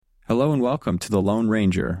Hello and welcome to The Lone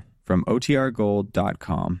Ranger from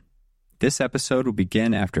OTRGold.com. This episode will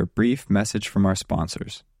begin after a brief message from our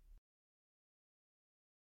sponsors.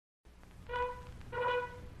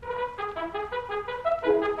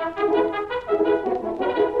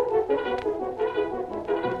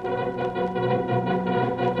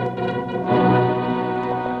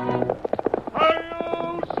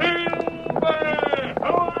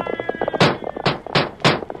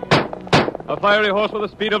 A fiery horse with the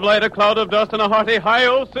speed of light, a cloud of dust, and a hearty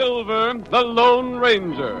hi-yo silver, the Lone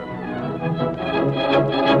Ranger.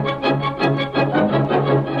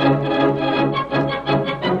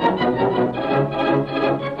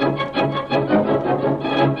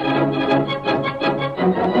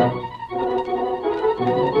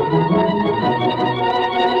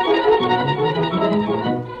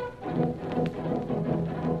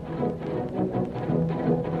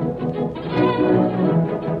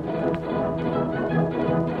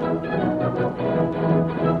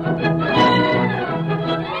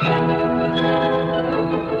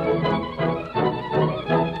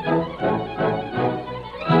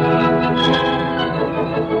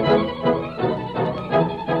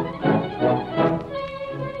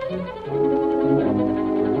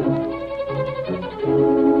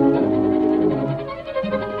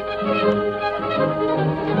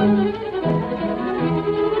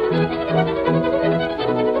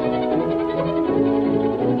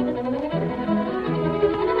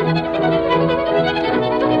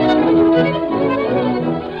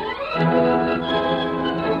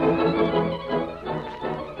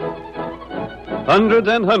 Hundreds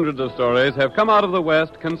and hundreds of stories have come out of the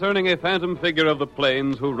West concerning a phantom figure of the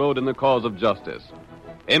plains who rode in the cause of justice.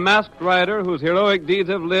 A masked rider whose heroic deeds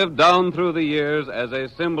have lived down through the years as a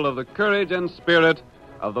symbol of the courage and spirit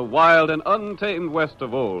of the wild and untamed West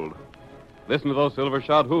of old. Listen to those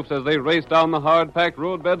silver-shod hoofs as they race down the hard-packed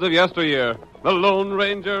roadbeds of yesteryear. The Lone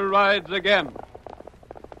Ranger rides again.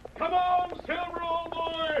 Come on, Silver, old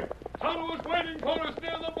boy! Tonto's waiting for us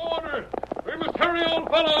near the border. We must hurry, old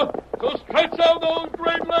fellow, so stretch out those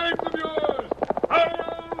great legs of yours.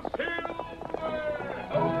 Hail, Silver!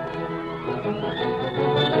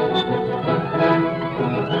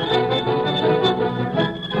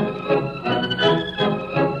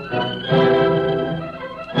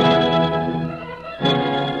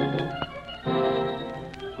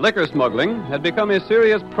 Liquor smuggling had become a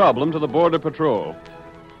serious problem to the Border Patrol.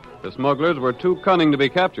 The smugglers were too cunning to be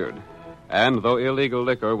captured, and though illegal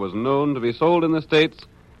liquor was known to be sold in the States,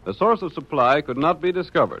 the source of supply could not be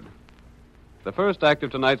discovered. The first act of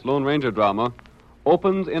tonight's Lone Ranger drama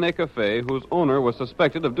opens in a cafe whose owner was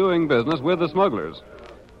suspected of doing business with the smugglers.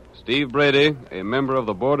 Steve Brady, a member of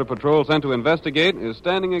the Border Patrol sent to investigate, is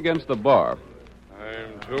standing against the bar.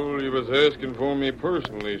 I'm told you was asking for me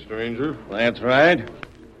personally, stranger. That's right.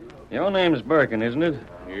 Your name's Birkin, isn't it?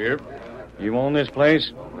 Yep, You own this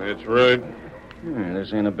place? that's right.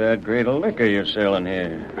 This ain't a bad grade of liquor you're selling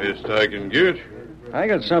here. Best I can get. I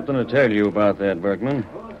got something to tell you about that, Berkman.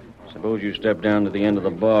 Suppose you step down to the end of the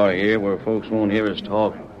bar here where folks won't hear us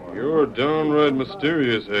talk. You're downright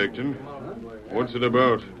mysterious, acting. What's it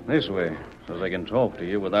about? This way, so they can talk to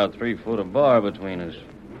you without 3 foot of bar between us.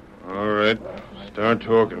 All right, start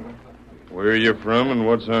talking. Where are you from and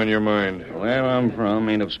what's on your mind? Where I'm from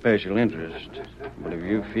ain't of special interest. But if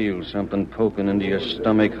you feel something poking into your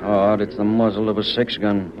stomach hard, it's the muzzle of a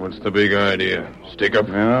 6-gun. What's the big idea? Stick up?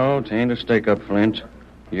 No, 'tain't a stick-up, Flint.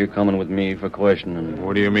 You're coming with me for questioning.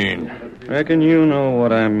 What do you mean? Reckon you know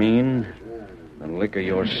what I mean. The liquor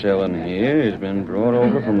you're selling here has been brought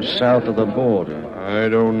over from south of the border. I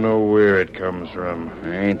don't know where it comes from.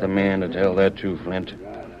 I ain't the man to tell that to, Flint.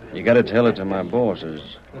 You gotta tell it to my bosses.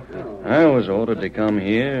 I was ordered to come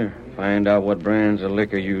here, find out what brands of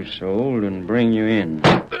liquor you sold, and bring you in.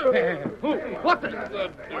 What the?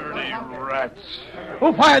 The dirty rats.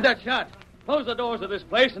 Who fired that shot? Close the doors of this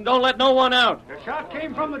place and don't let no one out. The shot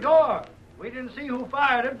came from the door. We didn't see who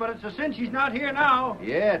fired it, but it's a cinch he's not here now.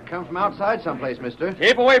 Yeah, it come from outside someplace, mister.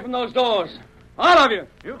 Keep away from those doors. All of you.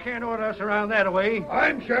 You can't order us around that way.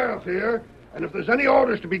 I'm sheriff here, and if there's any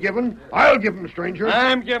orders to be given, I'll give them, stranger.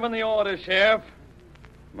 I'm giving the orders, Sheriff.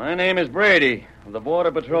 My name is Brady, of the Border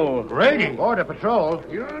Patrol. Brady? Border Patrol?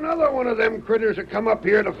 You're another one of them critters that come up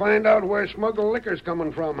here to find out where smuggled liquor's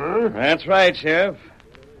coming from, huh? That's right, Sheriff.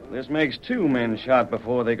 This makes 2 men shot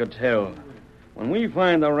before they could tell. When we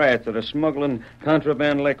find the rats that are smuggling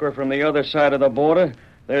contraband liquor from the other side of the border,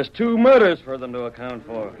 there's 2 murders for them to account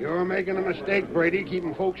for. You're making a mistake, Brady,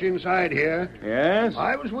 keeping folks inside here. Yes?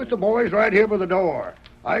 I was with the boys right here by the door.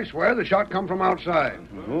 I swear the shot come from outside.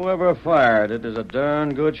 Whoever fired it is a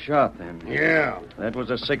darn good shot, then. Yeah. That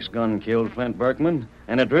was a 6-gun killed Flint Berkman,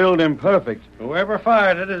 and it drilled him perfect. Whoever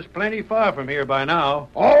fired it is plenty far from here by now.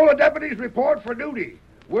 All the deputies report for duty.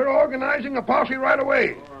 We're organizing a posse right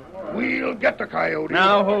away. We'll get the coyote.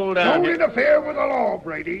 Now, hold on. Don't interfere with the law,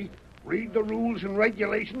 Brady. Read the rules and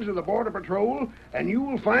regulations of the Border Patrol, and you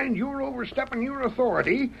will find you're overstepping your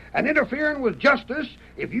authority and interfering with justice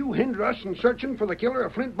if you hinder us in searching for the killer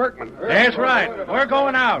of Flint Berkman. That's right. We're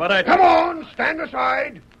going out. But Come on, stand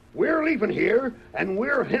aside. We're leaving here, and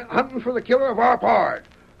we're hunting for the killer of our pard.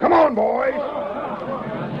 Come on, boys.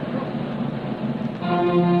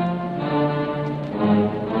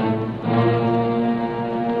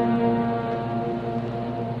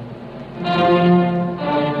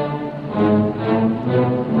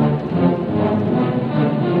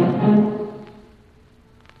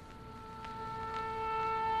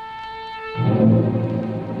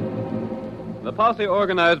 The posse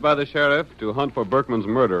organized by the sheriff to hunt for Berkman's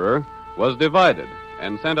murderer was divided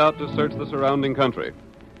and sent out to search the surrounding country.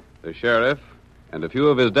 The sheriff and a few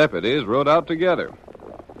of his deputies rode out together.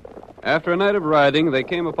 After a night of riding, they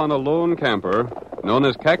came upon a lone camper known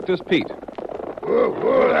as Cactus Pete.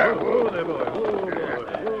 Whoa there, boy.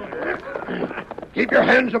 Keep your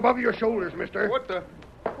hands above your shoulders, mister.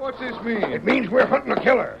 What's this mean? It means we're hunting a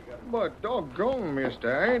killer. But doggone,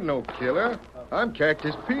 mister, I ain't no killer. I'm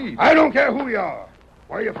Cactus Pete. I don't care who you are.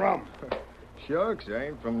 Where you from? Shucks, I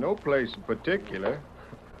ain't from no place in particular.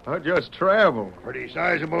 I just travel. Pretty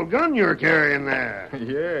sizable gun you're carrying there.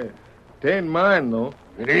 Yeah. It ain't mine, though.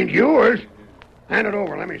 It ain't yours. Hand it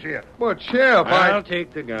over. Let me see it. But, Sheriff, I'll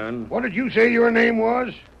take the gun. What did you say your name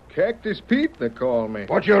was? Cactus Pete, they call me.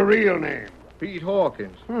 What's your real name? Pete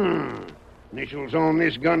Hawkins. Initials on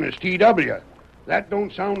this gun is T.W. That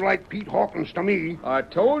don't sound like Pete Hawkins to me. I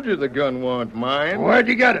told you the gun wasn't mine. Where'd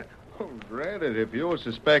you get it? Oh, granted, if you're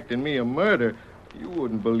suspecting me of murder, you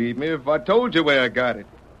wouldn't believe me if I told you where I got it.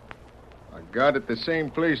 I got it the same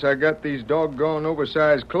place I got these doggone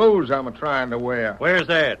oversized clothes I'm trying to wear. Where's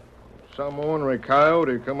that? Some ornery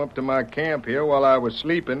coyote come up to my camp here while I was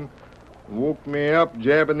sleeping, woke me up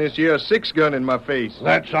jabbing this here 6-gun in my face.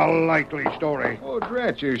 That's a likely story. Oh,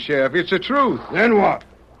 drat you, Sheriff, it's the truth. Then what?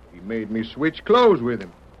 He made me switch clothes with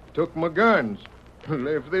him, took my guns,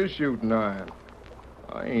 left this shooting iron.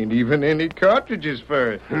 I ain't even any cartridges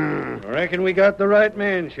for it. I reckon we got the right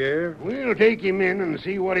man, Sheriff. We'll take him in and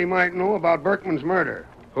see what he might know about Berkman's murder.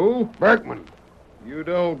 Who? Berkman. You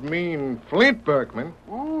don't mean Flint Berkman?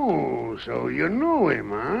 Oh, so you know him,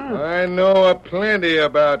 huh? I know a plenty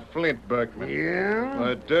about Flint Berkman. Yeah?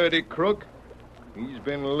 A dirty crook. He's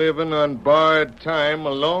been living on borrowed time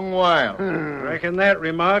a long while. Reckon that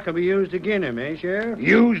remark will be used against him, eh, Sheriff?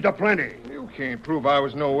 Used aplenty. You can't prove I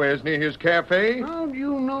was nowheres near his cafe. How'd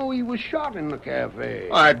you know he was shot in the cafe?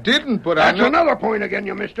 I didn't, but That's I know... another point again,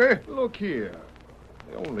 you mister. Look here.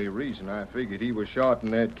 The only reason I figured he was shot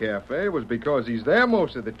in that cafe was because he's there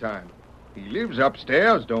most of the time. He lives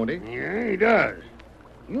upstairs, don't he? Yeah, he does.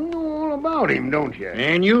 You know all about him, don't you?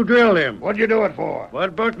 And you drilled him. What'd you do it for?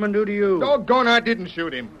 What'd Berkman do to you? Doggone, I didn't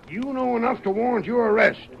shoot him. You know enough to warrant your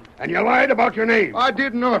arrest, and you lied about your name. I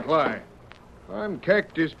did not lie. I'm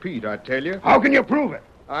Cactus Pete, I tell you. How can you prove it?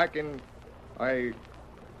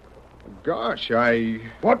 Gosh,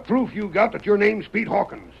 What proof you got that your name's Pete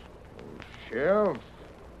Hawkins? Sheriff,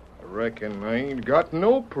 I reckon I ain't got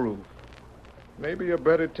no proof. Maybe you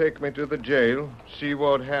better take me to the jail, see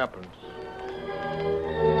what happens.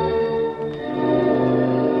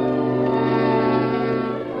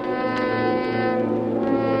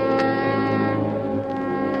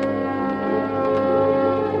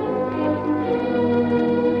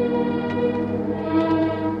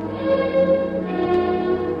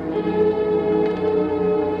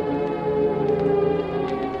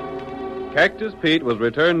 Cactus Pete was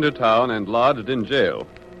returned to town and lodged in jail.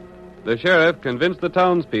 The sheriff convinced the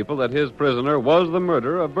townspeople that his prisoner was the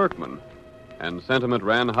murderer of Berkman, and sentiment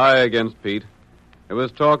ran high against Pete. There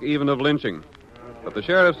was talk even of lynching, but the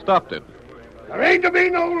sheriff stopped it. There ain't to be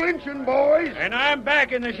no lynching, boys. And I'm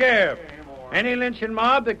backing the sheriff. Any lynching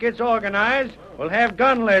mob that gets organized will have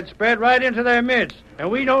gun lead spread right into their midst, and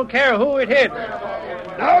we don't care who it hits.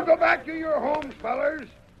 Now go back to your homes, fellers.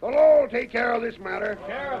 The law will take care of this matter.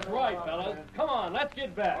 Sheriff's right, fellas. Come on, let's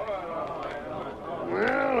get back.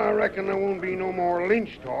 Well, I reckon there won't be no more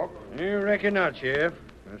lynch talk. You reckon not, Sheriff.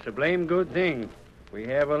 That's a blame good thing. We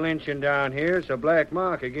have a lynching down here. It's a black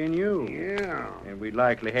mark again you. Yeah. And we'd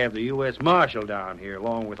likely have the U.S. Marshal down here,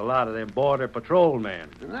 along with a lot of them Border Patrol men.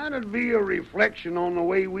 And that'd be a reflection on the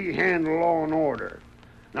way we handle law and order.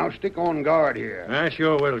 Now stick on guard here. I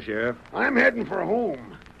sure will, Sheriff. I'm heading for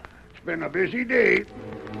home. been a busy day.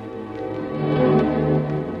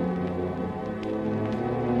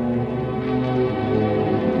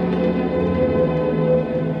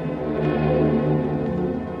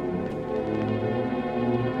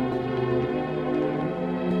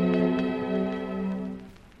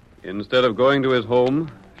 Instead of going to his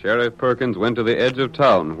home, Sheriff Perkins went to the edge of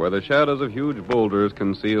town where the shadows of huge boulders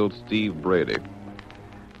concealed Steve Brady.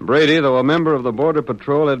 Brady, though a member of the Border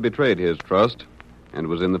Patrol, had betrayed his trust and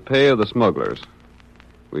was in the pay of the smugglers.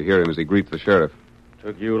 We hear him as he greets the sheriff.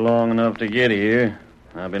 Took you long enough to get here.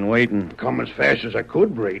 I've been waiting. Come as fast as I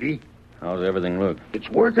could, Brady. How's everything look? It's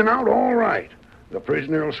working out all right. The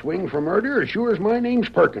prisoner will swing for murder as sure as my name's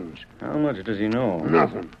Perkins. How much does he know?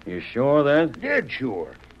 Nothing. You sure of that? Dead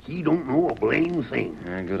sure. He don't know a blame thing.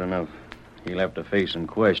 Good enough. He'll have to face some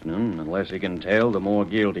questioning. The less he can tell, the more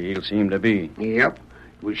guilty he'll seem to be. Yep.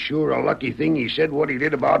 It was sure a lucky thing he said what he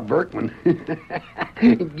did about Berkman.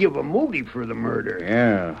 Give a motive for the murder.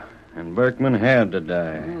 Yeah, and Berkman had to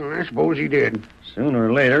die. Well, I suppose he did. Sooner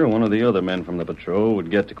or later, one of the other men from the patrol would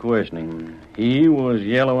get to questioning. He was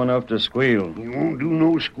yellow enough to squeal. He won't do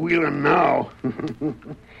no squealing now.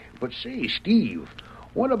 But say, Steve,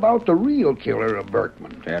 what about the real killer of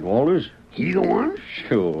Berkman? Tad Walters? He the one?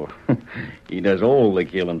 Sure. He does all the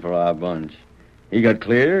killing for our bunch. He got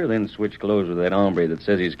clear, then switched clothes with that hombre that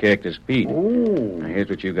says he's Cactus Pete. Oh. Now, here's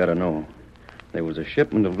what you got to know. There was a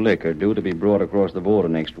shipment of liquor due to be brought across the border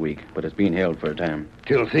next week, but it's being held for a time.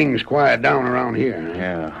 Till things quiet down around here.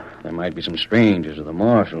 Yeah, there might be some strangers or the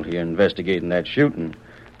marshal here investigating that shooting.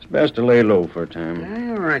 It's best to lay low for a time.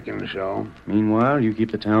 I reckon so. Meanwhile, you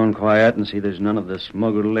keep the town quiet and see there's none of the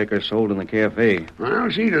smuggled liquor sold in the cafe.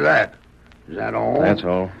 I'll see to that. Is that all? That's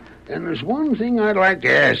all. And there's one thing I'd like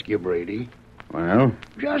to ask you, Brady. Well?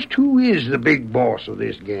 Just who is the big boss of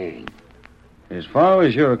this gang? As far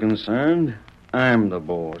as you're concerned, I'm the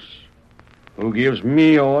boss. Who gives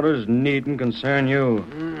me orders needn't concern you.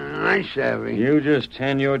 I savvy. You just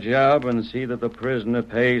tend your job and see that the prisoner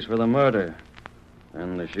pays for the murder.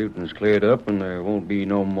 Then the shooting's cleared up and there won't be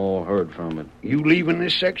no more heard from it. You leaving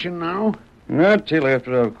this section now? Not till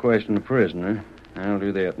after I've questioned the prisoner. I'll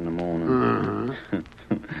do that in the morning. Uh-huh.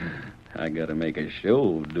 I gotta make a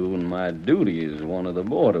show of doing my duty as one of the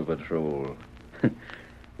Border Patrol.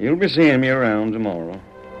 You'll be seeing me around tomorrow.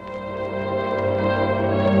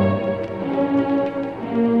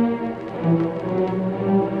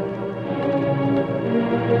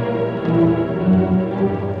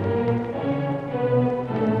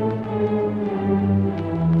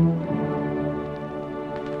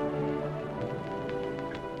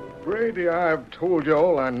 Brady, I've told you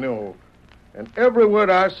all I know. And every word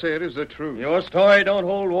I said is the truth. Your story don't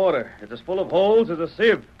hold water. It's as full of holes as a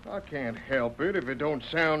sieve. I can't help it if it don't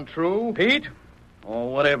sound true. Pete,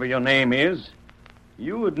 or whatever your name is,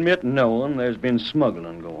 you admit knowing there's been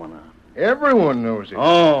smuggling going on. Everyone knows it.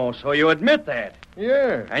 Oh, so you admit that?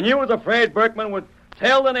 Yeah. And you was afraid Berkman would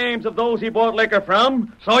tell the names of those he bought liquor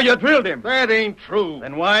from, so you drilled him. That ain't true.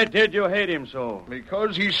 Then why did you hate him so?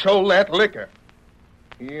 Because he sold that liquor.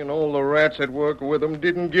 He and all the rats that work with him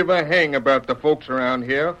didn't give a hang about the folks around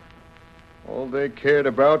here. All they cared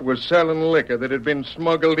about was selling liquor that had been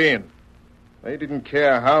smuggled in. They didn't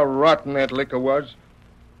care how rotten that liquor was.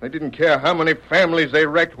 They didn't care how many families they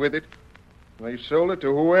wrecked with it. They sold it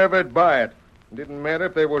to whoever'd buy it. It didn't matter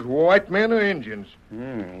if they was white men or Indians.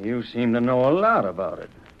 You seem to know a lot about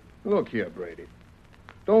it. Look here, Brady.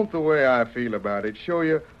 Don't the way I feel about it show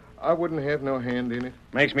you I wouldn't have no hand in it?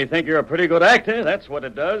 Makes me think you're a pretty good actor, that's what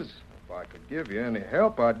it does. If I could give you any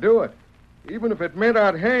help, I'd do it. Even if it meant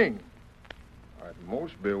I'd hang. I'd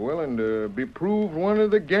most be willing to be proved one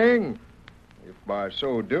of the gang. If by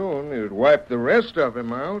so doing, it'd wipe the rest of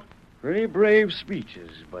him out. Pretty brave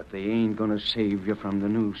speeches, but they ain't gonna save you from the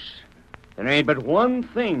noose. There ain't but one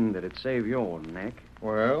thing that'd save your neck.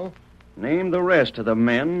 Well? Name the rest of the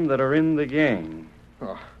men that are in the gang.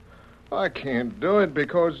 Oh, I can't do it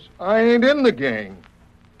because I ain't in the gang.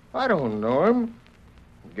 I don't know 'em.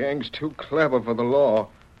 The gang's too clever for the law.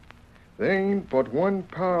 There ain't but one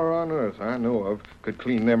power on earth I know of could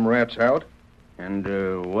clean them rats out. And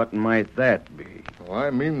what might that be? Well, I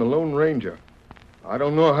mean the Lone Ranger. I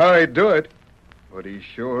don't know how he'd do it, but he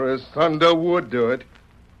sure as thunder would do it.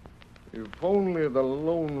 If only the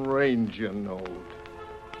Lone Ranger knowed.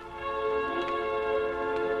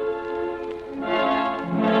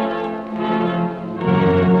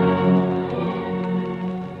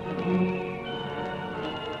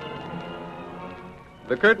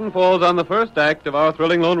 The curtain falls on the first act of our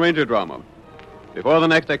thrilling Lone Ranger drama. Before the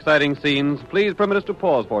next exciting scenes, please permit us to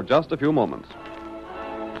pause for just a few moments.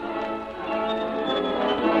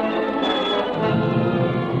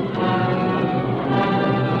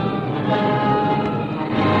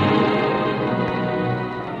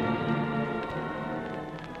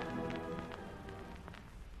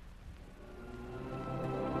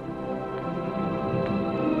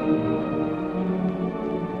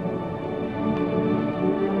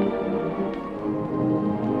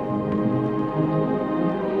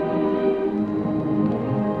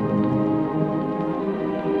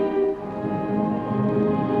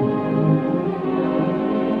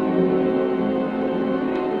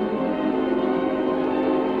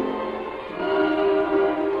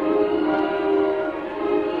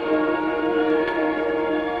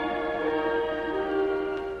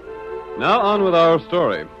 Now on with our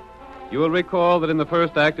story. You will recall that in the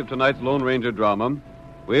first act of tonight's Lone Ranger drama,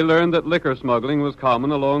 we learned that liquor smuggling was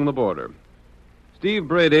common along the border. Steve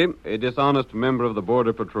Brady, a dishonest member of the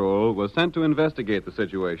Border Patrol, was sent to investigate the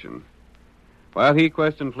situation. While he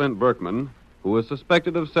questioned Flint Berkman, who was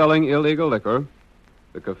suspected of selling illegal liquor,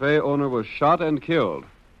 the cafe owner was shot and killed.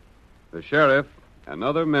 The sheriff,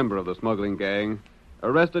 another member of the smuggling gang,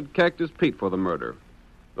 arrested Cactus Pete for the murder,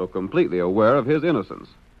 though completely aware of his innocence.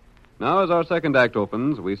 Now, as our second act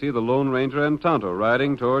opens, we see the Lone Ranger and Tonto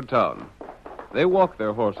riding toward town. They walk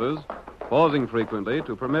their horses, pausing frequently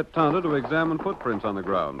to permit Tonto to examine footprints on the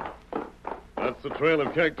ground. That's the trail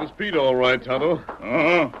of Cactus Pete, all right, Tonto.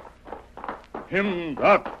 Uh-huh. Him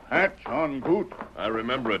got patch on boot. I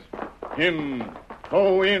remember it. Him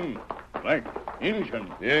toe in like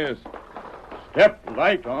Injun. Yes. Step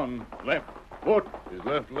light on left foot. His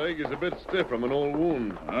left leg is a bit stiff from an old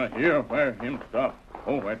wound. Here where him stop.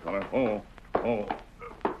 Oh, white feller. Oh.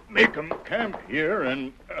 Make him camp here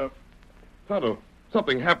and... Tonto,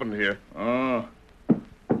 something happened here.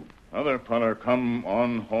 Other feller come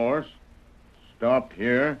on horse. Stop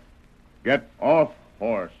here. Get off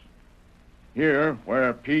horse. Here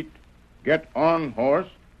where Pete get on horse.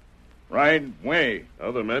 Ride way.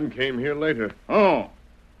 Other men came here later. Oh.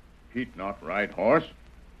 Pete not ride horse.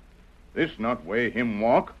 This not way him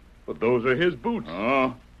walk. But those are his boots.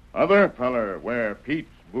 Other feller wear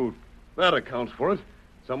Pete's boot. That accounts for it.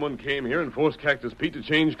 Someone came here and forced Cactus Pete to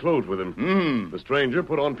change clothes with him. The stranger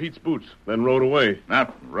put on Pete's boots, then rode away.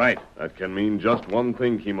 Not right. That can mean just one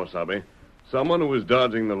thing, Kimosabe. Someone who was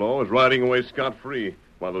dodging the law is riding away scot-free,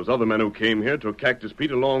 while those other men who came here took Cactus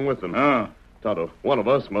Pete along with them. Tonto, one of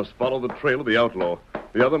us must follow the trail of the outlaw.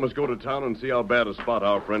 The other must go to town and see how bad a spot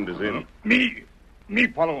our friend is in. Me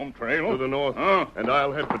follow him trail. To the north, and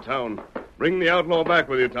I'll head for town. Bring the outlaw back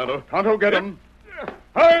with you, Tonto. Tonto, get him.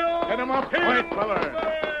 Get him up, white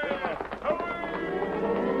feller.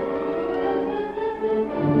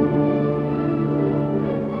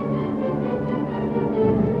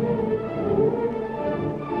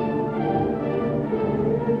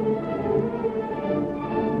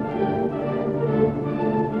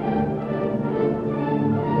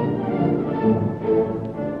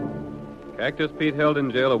 Cactus Pete, held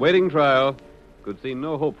in jail awaiting trial, could see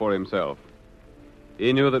no hope for himself.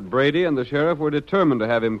 He knew that Brady and the sheriff were determined to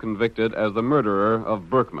have him convicted as the murderer of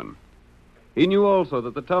Berkman. He knew also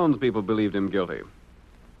that the townspeople believed him guilty.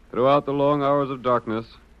 Throughout the long hours of darkness,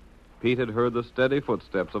 Pete had heard the steady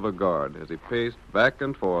footsteps of a guard as he paced back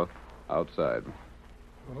and forth outside.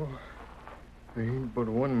 Oh, there ain't but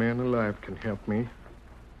one man alive can help me.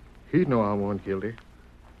 He'd know I wasn't guilty.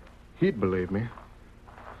 He'd believe me.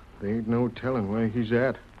 There ain't no telling where he's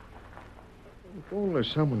at. If only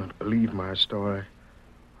someone would believe my story,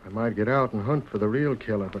 I might get out and hunt for the real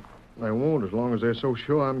killer, but I won't as long as they're so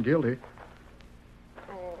sure I'm guilty.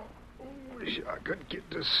 Oh, wish I could get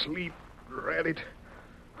to sleep. Rat it.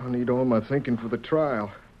 I'll need all my thinking for the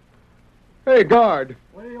trial. Hey, guard.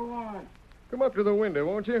 What do you want? Come up to the window,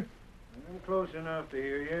 won't you? I'm close enough to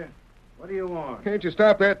hear you. What do you want? Can't you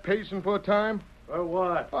stop that pacing for a time? For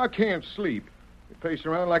what? I can't sleep. You pace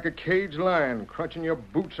around like a caged lion, crunching your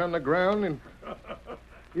boots on the ground and...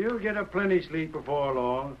 You'll get a plenty sleep before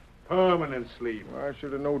long. Permanent sleep. I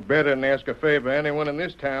should have known better than ask a favor of anyone in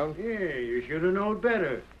this town. Yeah, you should have known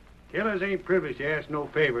better. Killers ain't privileged to ask no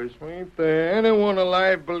favors. Ain't there anyone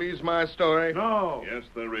alive believes my story? No. Yes,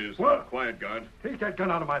 there is. What? Quiet, guard. Take that gun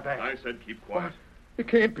out of my back. I said keep quiet. What? It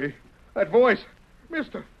can't be. That voice.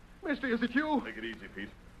 Mister, is it you? Take it easy, Pete.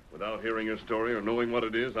 Without hearing your story or knowing what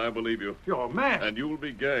it is, I believe you. You're mad. And you'll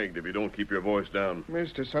be gagged if you don't keep your voice down.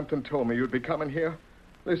 Mister, something told me you'd be coming here.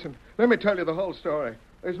 Listen, let me tell you the whole story.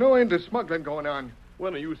 There's no end to smuggling going on.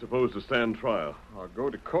 When are you supposed to stand trial? I'll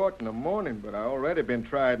go to court in the morning, but I already been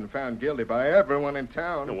tried and found guilty by everyone in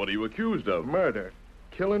town. Now, what are you accused of? Murder.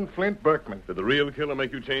 Killing Flint Berkman. Did the real killer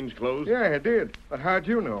make you change clothes? Yeah, I did. But how'd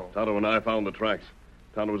you know? Tonto and I found the tracks.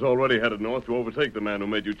 Tonto was already headed north to overtake the man who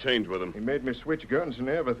made you change with him. He made me switch guns and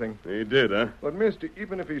everything. He did, huh? But, mister,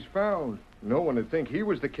 even if he's found, no one would think he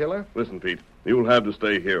was the killer. Listen, Pete, you'll have to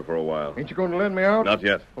stay here for a while. Ain't you going to let me out? Not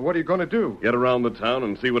yet. Well, what are you going to do? Get around the town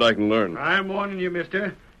and see what I can learn. I'm warning you,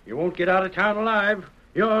 mister. You won't get out of town alive.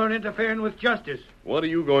 You're interfering with justice. What are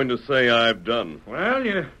you going to say I've done? Well,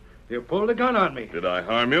 you pulled a gun on me. Did I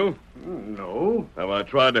harm you? No. Have I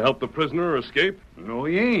tried to help the prisoner escape? No,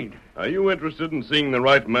 you ain't. Are you interested in seeing the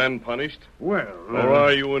right man punished? Well, Or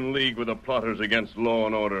are you in league with the plotters against law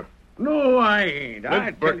and order? No, I ain't.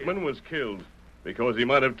 Flint Berkman was killed because he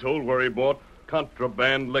might have told where he bought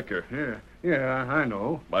contraband liquor. Yeah. Yeah, I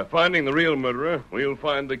know. By finding the real murderer, we'll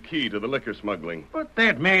find the key to the liquor smuggling. But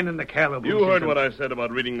that man in the calaboose... You heard what I said about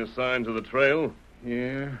reading the signs of the trail?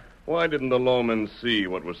 Yeah. Why didn't the lawmen see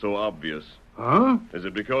what was so obvious? Huh? Is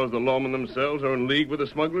it because the lawmen themselves are in league with the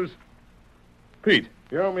smugglers? Pete.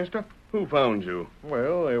 Yeah, mister? Who found you?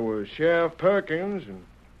 Well, there was Sheriff Perkins and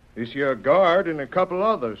this here guard and a couple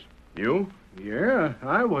others. You? Yeah,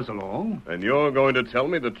 I was along. And you're going to tell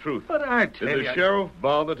me the truth. But I tell you... Did the sheriff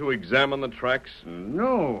bother to examine the tracks?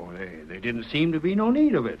 No, they didn't seem to be no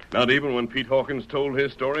need of it. Not even when Pete Hawkins told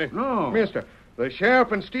his story? No. Mister, the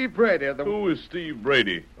sheriff and Steve Brady are the... Who is Steve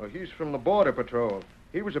Brady? Well, he's from the Border Patrol.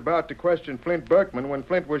 He was about to question Flint Berkman when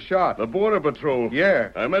Flint was shot. The Border Patrol? Yeah.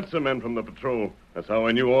 I met some men from the patrol. That's how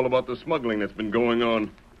I knew all about the smuggling that's been going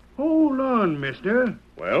on. Hold on, mister.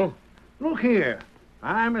 Well? Look here.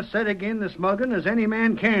 I'm as set agin the smuggling as any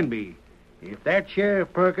man can be. If that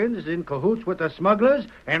Sheriff Perkins is in cahoots with the smugglers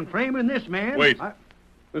and framing this man... Wait.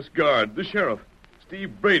 This guard, the sheriff,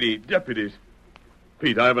 Steve Brady, deputies.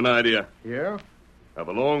 Pete, I have an idea. Yeah? I have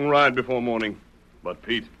a long ride before morning. But,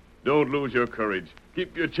 Pete, don't lose your courage.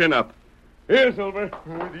 Keep your chin up. Here, Silver.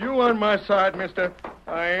 With you on my side, mister,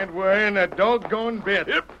 I ain't worrying a doggone bit.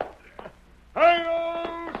 Yep.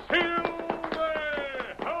 Hi-yo, Silver!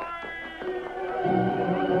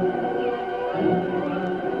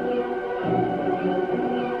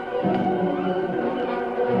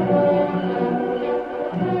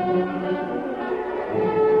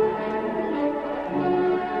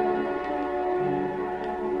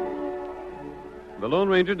 The Lone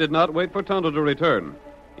Ranger did not wait for Tonto to return.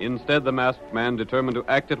 Instead, the masked man determined to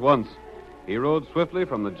act at once. He rode swiftly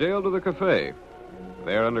from the jail to the cafe.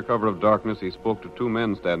 There, under cover of darkness, he spoke to two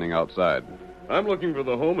men standing outside. I'm looking for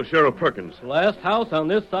the home of Sheriff Perkins. Last house on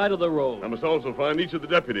this side of the road. I must also find each of the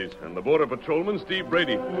deputies and the border patrolman, Steve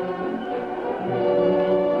Brady.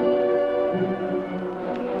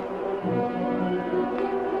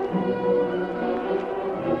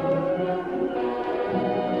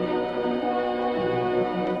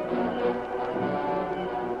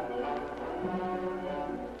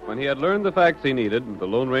 When he had learned the facts he needed, the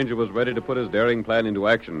Lone Ranger was ready to put his daring plan into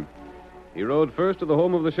action. He rode first to the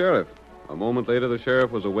home of the sheriff. A moment later, the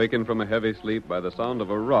sheriff was awakened from a heavy sleep by the sound of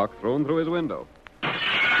a rock thrown through his window.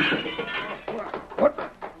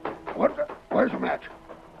 Where's the match?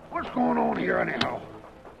 What's going on here, anyhow?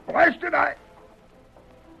 Blasted, A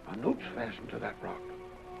note's fastened to that rock.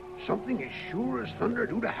 Something as sure as thunder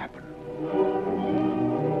due to happen.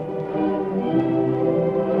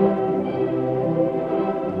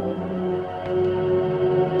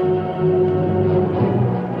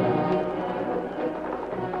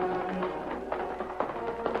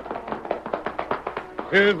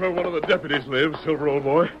 Here's where one of the deputies lives, Silver, old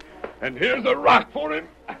boy. And here's a rock for him.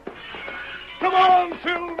 Come on,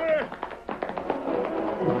 Silver!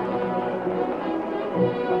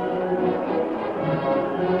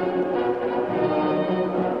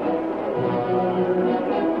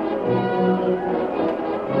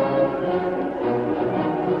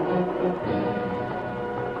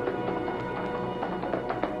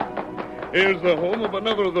 Here's the home of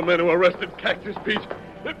another of the men who arrested Cactus Pete.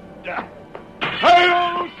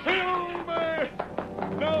 Hi-yo, Silver!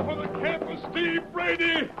 Now for the camp of Steve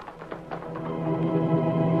Brady!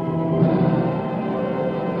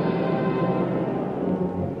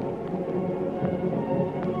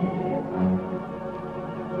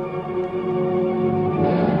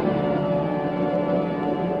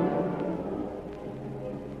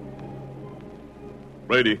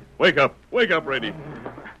 Brady, wake up. Wake up, Brady.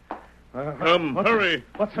 Come, hurry.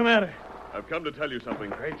 What's the matter? I've come to tell you something.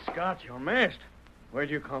 Great Scott, you're masked. Where'd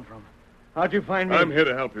you come from? How'd you find me? I'm here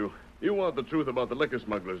to help you. You want the truth about the liquor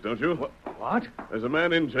smugglers, don't you? What? There's a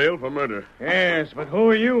man in jail for murder. Yes, but who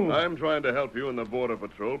are you? I'm trying to help you and the Border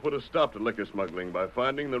Patrol put a stop to liquor smuggling by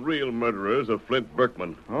finding the real murderers of Flint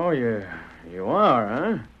Berkman. Oh, yeah. You are,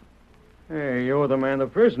 huh? Hey, you're the man the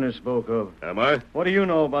prisoner spoke of. Am I? What do you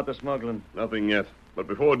know about the smuggling? Nothing yet. But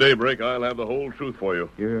before daybreak, I'll have the whole truth for you.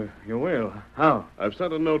 You will? How? I've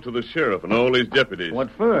sent a note to the sheriff and all his deputies. What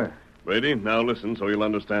for? Brady, now listen so you'll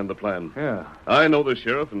understand the plan. Yeah. I know the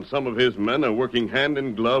sheriff and some of his men are working hand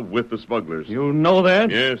in glove with the smugglers. You know that?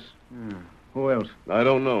 Yes. Who else? I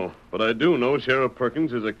don't know, but I do know Sheriff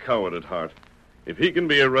Perkins is a coward at heart. If he can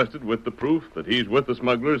be arrested with the proof that he's with the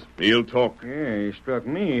smugglers, he'll talk. Yeah, he struck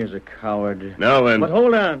me as a coward. Now then. But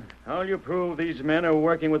hold on. How'll you prove these men are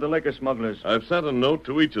working with the liquor smugglers? I've sent a note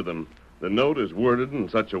to each of them. The note is worded in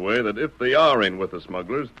such a way that if they are in with the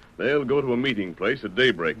smugglers, they'll go to a meeting place at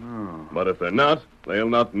daybreak. Oh. But if they're not, they'll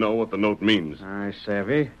not know what the note means. I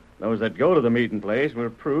savvy. Those that go to the meeting place will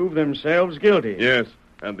prove themselves guilty. Yes,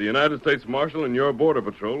 And the United States Marshal and your Border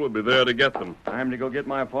Patrol will be there to get them. Time to go get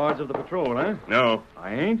my parts of the patrol, huh? No.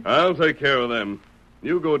 I ain't? I'll take care of them.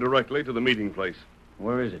 You go directly to the meeting place.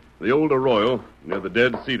 Where is it? The old arroyo, near the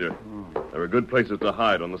dead cedar. There are good places to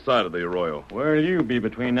hide on the side of the arroyo. Where'll you be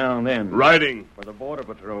between now and then? Riding. For the Border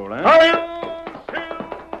Patrol, huh?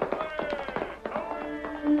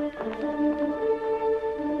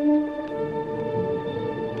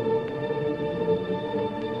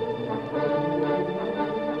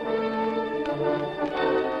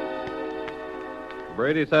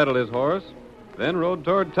 Brady saddled his horse, then rode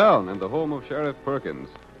toward town and the home of Sheriff Perkins.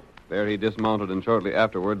 There he dismounted and shortly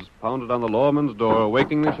afterwards pounded on the lawman's door,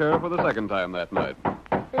 waking the sheriff for the second time that night.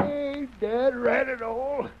 Hey, Dad, rat it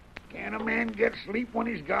all. Can a man get sleep when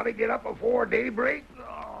he's got to get up before daybreak?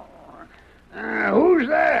 Oh. Who's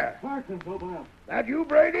there? Perkins, open up. That you,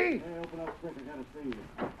 Brady? Hey, open up quick. I gotta see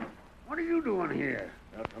you. What are you doing here?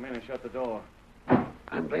 Now, come in and shut the door.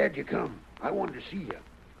 I'm glad you come. I wanted to see you.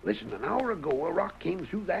 Listen, an hour ago, a rock came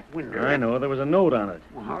through that window. I know. There was a note on it.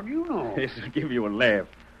 Well, how do you know? This'll give you a laugh.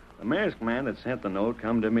 The masked man that sent the note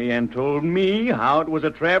come to me and told me how it was a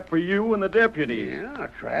trap for you and the deputies. Yeah, a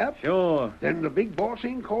trap? Sure. Then the big boss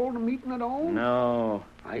ain't called a meeting at all? No.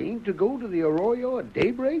 I ain't to go to the arroyo at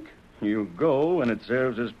daybreak? You go, and it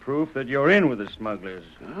serves as proof that you're in with the smugglers.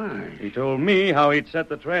 Gosh. He told me how he'd set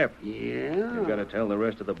the trap. Yeah? You've got to tell the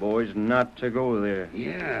rest of the boys not to go there.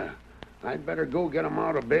 Yeah. I'd better go get 'em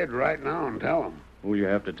out of bed right now and tell 'em. Who you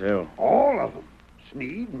have to tell? All of 'em.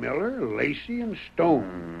 Sneed, Miller, Lacey, and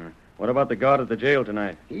Stone. What about the guard at the jail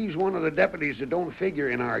tonight? He's one of the deputies that don't figure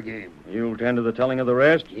in our game. You'll tend to the telling of the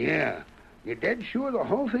rest? Yeah. You dead sure the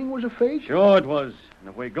whole thing was a fake? Sure it was. And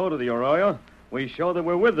if we go to the arroyo, we show that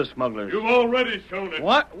we're with the smugglers. You've already shown it.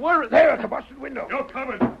 What? Where? There, at the busted window. You're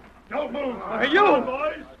coming. Don't move. Hey, you! Come on,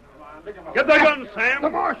 boys. Get the gun, Sam. The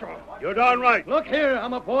marshal. You're darn right. Look here,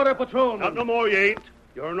 I'm a border patrolman. Not no more you ain't.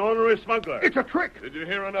 You're an ornery smuggler. It's a trick. Did you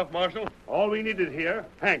hear enough, Marshal? All we needed here.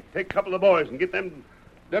 Hank, take a couple of boys and get them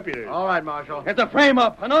deputies. All right, Marshal. It's a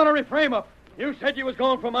frame-up, an honorary frame-up. You said you was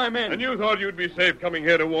going for my men. And you thought you'd be safe coming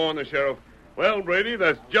here to warn the sheriff. Well, Brady,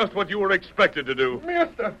 that's just what you were expected to do.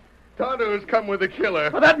 Mister, Tonto's come with a killer.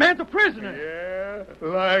 Well, that man's a prisoner. Yeah,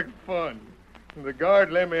 like fun. The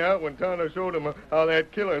guard let me out when Tonto showed him how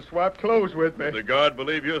that killer swapped clothes with me. Did the guard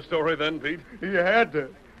believe your story then, Pete? You had to.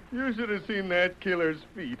 You should have seen that killer's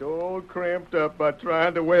feet all cramped up by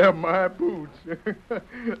trying to wear my boots.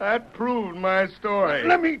 That proved my story.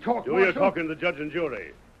 Let me talk, You're Marshal. talking to the judge and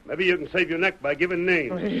jury. Maybe you can save your neck by giving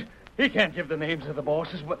names. He can't give the names of the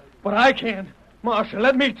bosses, but I can. Marshal,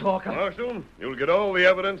 let me talk. Marshal, you'll get all the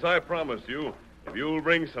evidence I promised you if you'll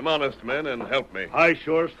bring some honest men and help me. I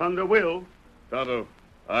sure as thunder will. Tonto,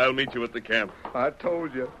 I'll meet you at the camp. I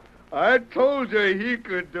told you. I told you he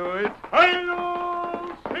could do it.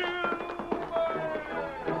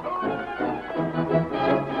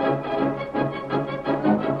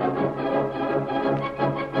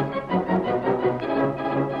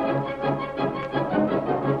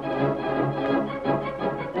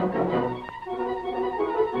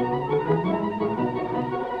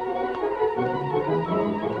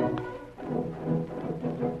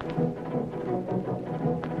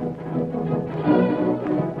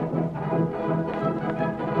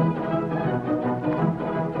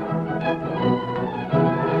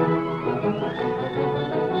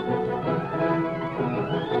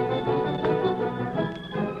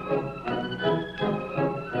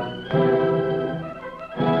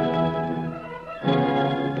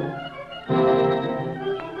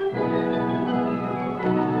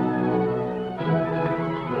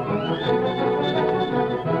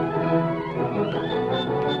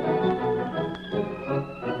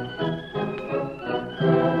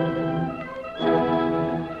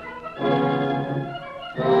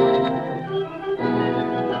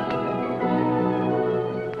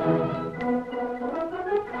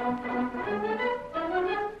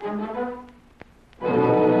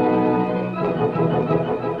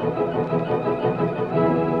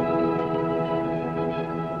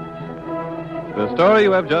 The story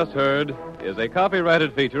you have just heard is a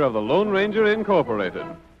copyrighted feature of the Lone Ranger Incorporated.